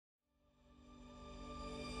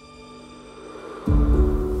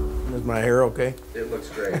my hair okay? It looks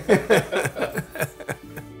great.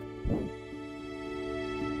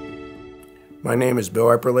 My name is Bill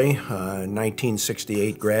Epperly,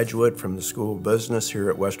 1968 graduate from the School of Business here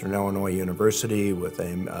at Western Illinois University with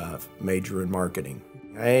a major in marketing.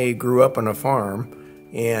 I grew up on a farm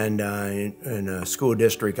and in a school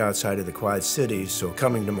district outside of the Quad Cities, so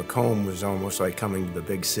coming to Macomb was almost like coming to the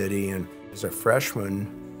big city. And as a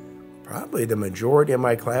freshman, probably the majority of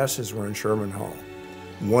my classes were in Sherman Hall.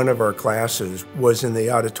 One of our classes was in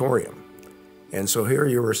the auditorium. And so here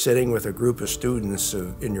you were sitting with a group of students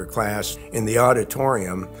in your class in the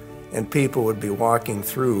auditorium, and people would be walking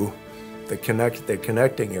through the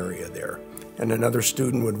connecting area there. And another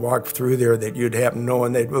student would walk through there that you'd happen to know,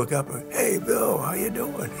 and they'd look up and, "Hey, Bill, how you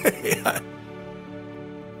doing?" Yeah.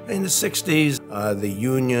 In the 60s, the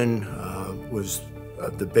union was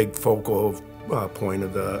the big focal point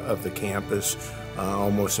of the campus.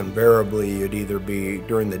 Almost invariably, you'd either be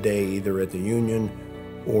during the day either at the union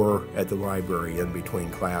or at the library in between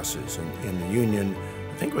classes. And in the union,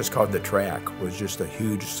 I think it was called the track, was just a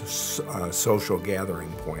huge social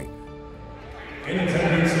gathering point. In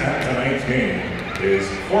attendance at tonight's game is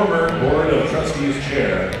former Board of Trustees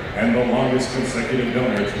Chair and the longest consecutive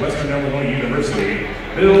donor to Western Illinois University,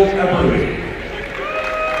 Bill Epperly.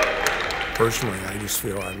 Personally, I just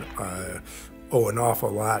feel I owe an awful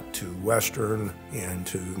lot to Western and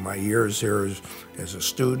to my years here as a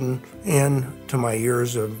student and to my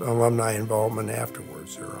years of alumni involvement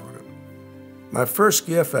afterwards there on it. My first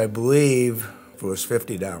gift, I believe, was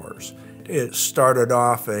 $50. It started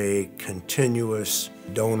off a continuous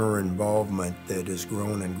donor involvement that has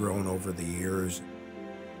grown and grown over the years.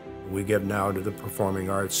 We give now to the Performing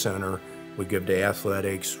Arts Center, we give to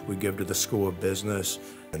athletics, we give to the School of Business,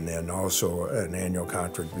 and then also an annual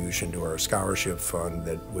contribution to our scholarship fund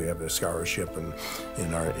that we have a scholarship in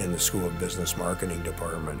the School of Business Marketing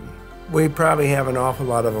Department. We probably have an awful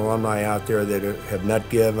lot of alumni out there that have not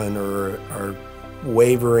given or are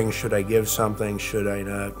wavering, should I give something, should I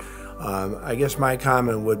not? I guess my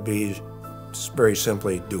comment would be very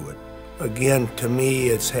simply, do it. Again, to me,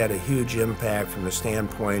 it's had a huge impact from the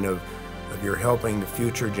standpoint of you're helping the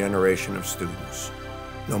future generation of students.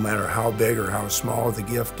 No matter how big or how small the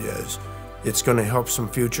gift is, it's going to help some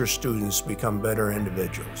future students become better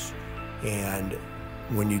individuals. And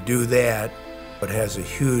when you do that, it has a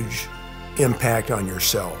huge impact on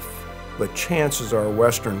yourself. But chances are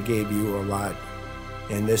Western gave you a lot,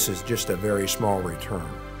 and this is just a very small return.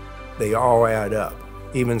 They all add up.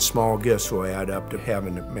 Even small gifts will add up to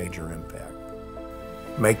having a major impact.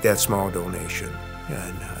 Make that small donation,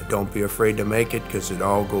 and don't be afraid to make it, because it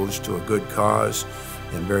all goes to a good cause.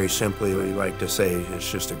 And very simply, we like to say,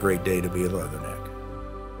 it's just a great day to be a Leatherneck.